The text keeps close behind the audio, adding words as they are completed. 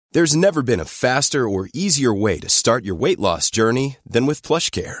There's never been a faster or easier way to start your weight loss journey than with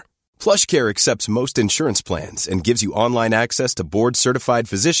PlushCare. PlushCare accepts most insurance plans and gives you online access to board-certified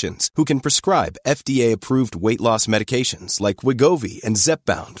physicians who can prescribe FDA-approved weight loss medications like Wegovy and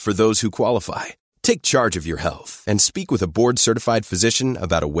Zepbound for those who qualify. Take charge of your health and speak with a board-certified physician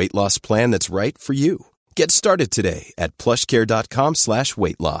about a weight loss plan that's right for you. Get started today at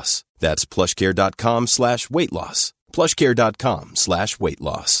plushcare.com/weight-loss. That's plushcare.com/weight-loss.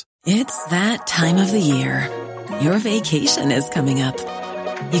 plushcare.com/weight-loss. It's that time of the year. Your vacation is coming up.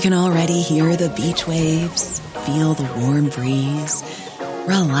 You can already hear the beach waves, feel the warm breeze,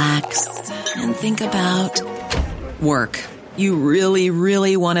 relax, and think about work. You really,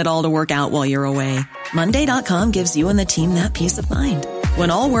 really want it all to work out while you're away. Monday.com gives you and the team that peace of mind. When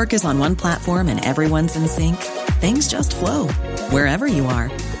all work is on one platform and everyone's in sync, things just flow. Wherever you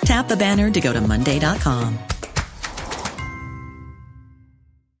are, tap the banner to go to Monday.com.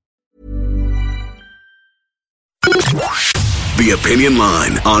 The Opinion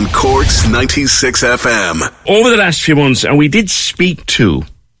Line on Cork's 96 FM. Over the last few months, and we did speak to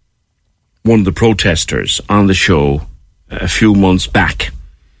one of the protesters on the show a few months back,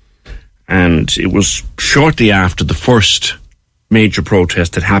 and it was shortly after the first major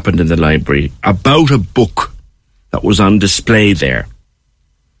protest that happened in the library about a book that was on display there.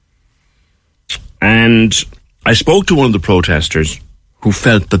 And I spoke to one of the protesters who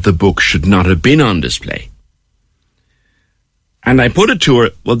felt that the book should not have been on display. And I put it to her,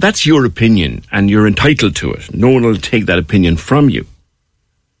 well, that's your opinion, and you're entitled to it. No one will take that opinion from you.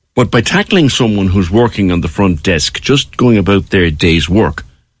 But by tackling someone who's working on the front desk, just going about their day's work,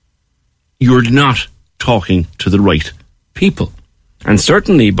 you're not talking to the right people. And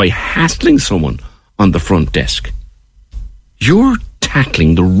certainly by hassling someone on the front desk, you're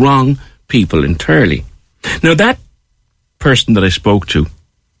tackling the wrong people entirely. Now, that person that I spoke to,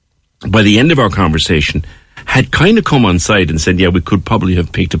 by the end of our conversation, had kind of come on side and said, yeah, we could probably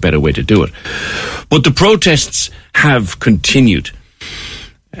have picked a better way to do it. But the protests have continued,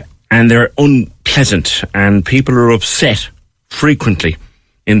 and they're unpleasant, and people are upset frequently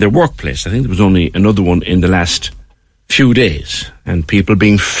in their workplace. I think there was only another one in the last few days, and people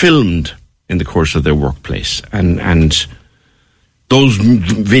being filmed in the course of their workplace, and those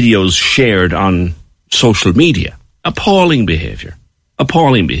videos shared on social media. Appalling behaviour.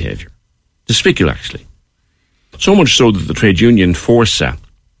 Despicable, actually. So much so that the trade union Forsa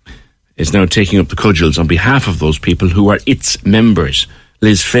is now taking up the cudgels on behalf of those people who are its members.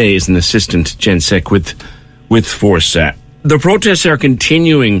 Liz Fay is an assistant GenSec with Forsa. The protests are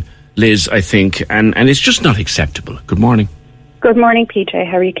continuing, Liz, I think, and it's just not acceptable. Good morning. Good morning, PJ.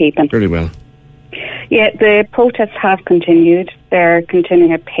 How are you keeping? Very well. Yeah, the protests have continued. They're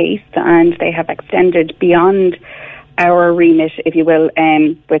continuing at pace, and they have extended beyond our remit, if you will,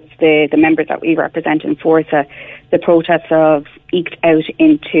 with the members that we represent in Forza. The protests have eked out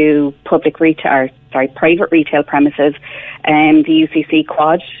into private retail premises, the UCC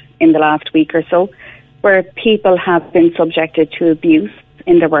quad in the last week or so, where people have been subjected to abuse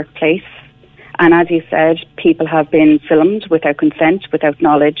in their workplace. And as you said, people have been filmed without consent, without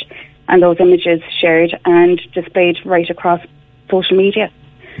knowledge, and those images shared and displayed right across social media.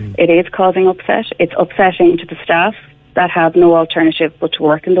 It is causing upset. It's upsetting to the staff that have no alternative but to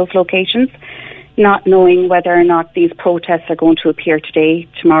work in those locations, not knowing whether or not these protests are going to appear today,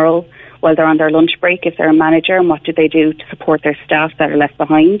 tomorrow, while they're on their lunch break, if they're a manager, and what do they do to support their staff that are left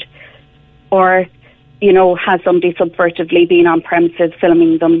behind? Or, has somebody subvertively been on premises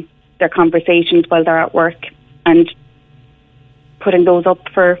filming them, their conversations while they're at work, and putting those up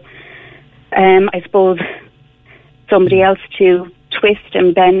for, I suppose, somebody else to twist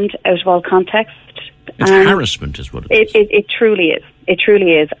and bend out of all context. It's harassment is what it is. It truly is. It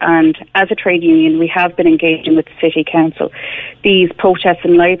truly is. And as a trade union, we have been engaging with the City Council. These protests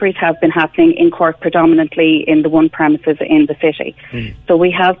in libraries have been happening in Cork, predominantly in the one premises in the city. So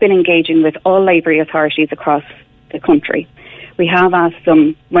we have been engaging with all library authorities across the country. We have asked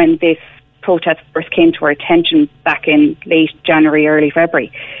them, when this protest first came to our attention back in late January, early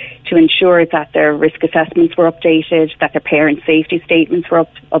February, to ensure that their risk assessments were updated, that their parent safety statements were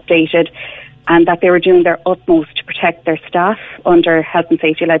updated, and that they were doing their utmost to protect their staff under health and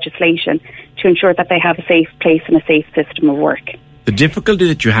safety legislation to ensure that they have a safe place and a safe system of work. The difficulty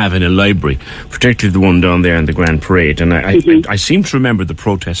that you have in a library, particularly the one down there in the Grand Parade, and I seem to remember the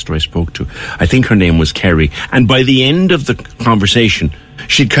protester I spoke to. I think her name was Kerry, and by the end of the conversation,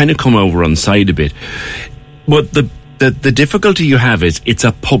 she'd kind of come over on side a bit. But the difficulty you have is it's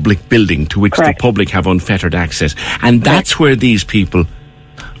a public building to which the public have unfettered access, and that's where these people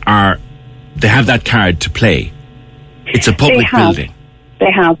are. They have that card to play. It's a public building.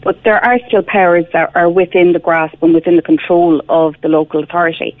 They have, but there are still powers that are within the grasp and within the control of the local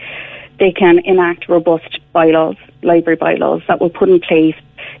authority. They can enact robust bylaws, library bylaws, that will put in place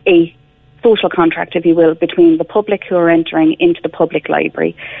a social contract, if you will, between the public who are entering into the public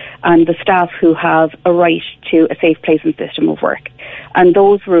library and the staff who have a right to a safe place and system of work. And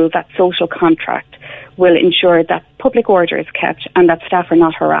those rules, that social contract, will ensure that public order is kept and that staff are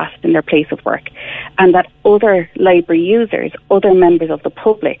not harassed in their place of work, and that other library users, other members of the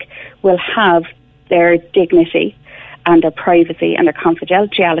public, will have their dignity and their privacy and their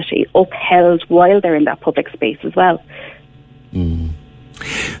confidentiality upheld while they're in that public space as well.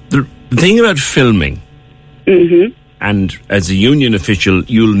 The thing about filming, and as a union official,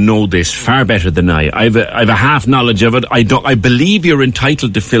 you'll know this far better than I. I've a half knowledge of it. I believe you're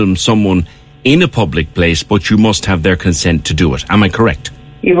entitled to film someone in a public place, but you must have their consent to do it. Am I correct?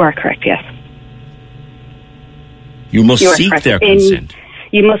 You are correct, yes. You must seek their consent.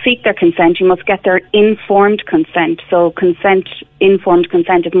 You must seek their consent. You must get their informed consent. So informed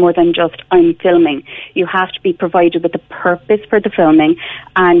consent is more than just I'm filming. You have to be provided with the purpose for the filming,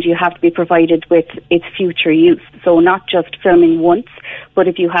 and you have to be provided with its future use. So not just filming once, but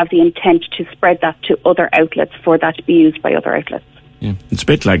if you have the intent to spread that to other outlets, for that to be used by other outlets. Yeah. It's a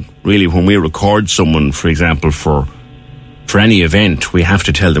bit like, really, when we record someone, for example, for any event, we have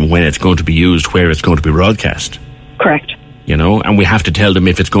to tell them when it's going to be used, where it's going to be broadcast. Correct. You know, and we have to tell them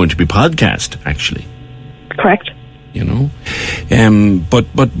if it's going to be podcast, actually. Correct. You know, but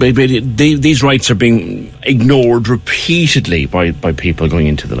these rights are being ignored repeatedly by people going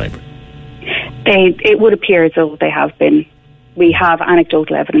into the library. It would appear as though they have been. We have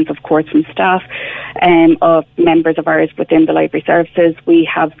anecdotal evidence, of course, from staff, of members of ours within the library services. We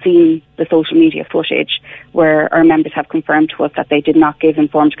have seen the social media footage where our members have confirmed to us that they did not give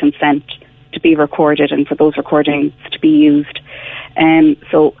informed consent to be recorded and for those recordings to be used.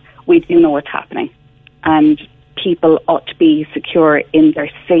 So we do know what's happening, and people ought to be secure in their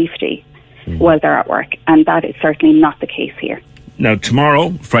safety while they're at work, and that is certainly not the case here. Now,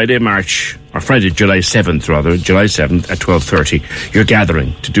 tomorrow, Friday, July 7th at 12:30, you're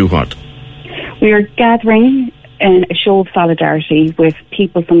gathering to do what? We are gathering in a show of solidarity with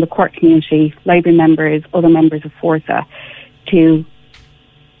people from the Cork community, library members, other members of Forza, to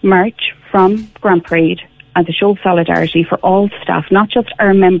march from Grand Parade as a show of solidarity for all staff, not just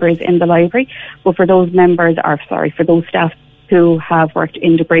our members in the library, but for those for those staff who have worked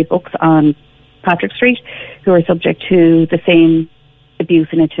in the Grey Books on Patrick Street, who are subject to the same abuse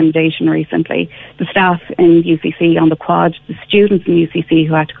and intimidation recently, the staff in UCC on the quad, the students in UCC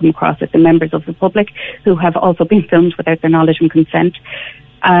who had to come across it, the members of the public who have also been filmed without their knowledge and consent,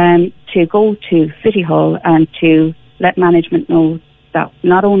 to go to City Hall and to let management know that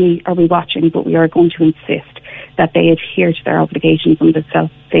not only are we watching, but we are going to insist that they adhere to their obligations under the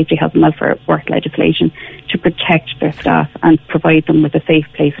Safety, Health and Welfare at Work legislation to protect their staff and provide them with a safe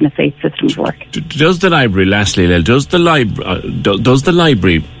place and a safe system of work. Does the library, lastly, does the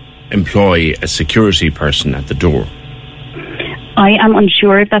library employ a security person at the door? I am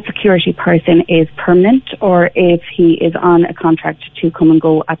unsure if that security person is permanent or if he is on a contract to come and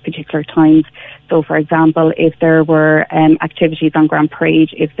go at particular times. So, for example, if there were activities on Grand Parade,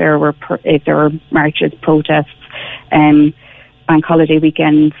 if there were marches, protests, bank holiday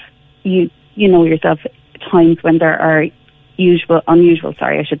weekends, you know yourself, times when there are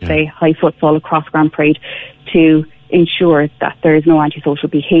high footfall across Grand Parade, to ensure that there is no antisocial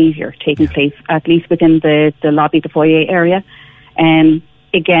behaviour taking place, at least within the lobby, the foyer area.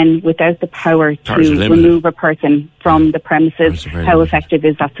 Again, without the power to remove a person from the premises, how effective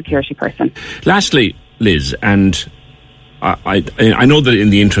is that security person? Lastly, Liz, and I know that in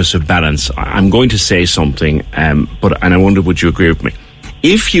the interest of balance, I'm going to say something, but I wonder, would you agree with me?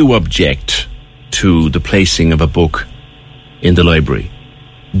 If you object to the placing of a book in the library,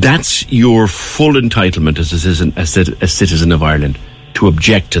 that's your full entitlement as a citizen of Ireland to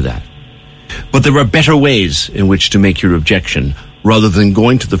object to that. But there are better ways in which to make your objection, rather than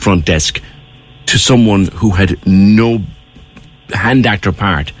going to the front desk to someone who had no hand act or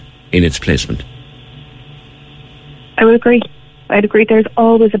part in its placement. I would agree. I'd agree there's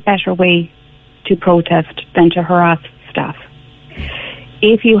always a better way to protest than to harass staff.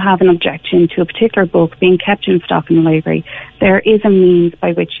 If you have an objection to a particular book being kept in stock in the library, there is a means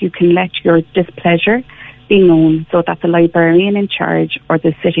by which you can let your displeasure be known, so that the librarian in charge, or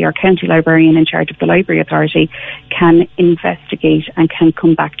the city or county librarian in charge of the library authority, can investigate and can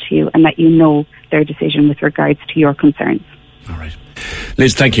come back to you and let you know their decision with regards to your concerns. All right.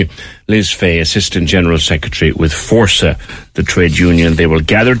 Liz, thank you. Liz Fay, Assistant General Secretary with Forza, the trade union. They will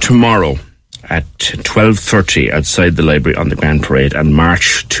gather tomorrow at 12:30 outside the library on the Grand Parade and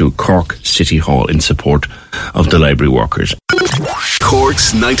march to Cork City Hall in support of the library workers.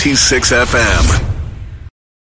 Cork's 96 FM.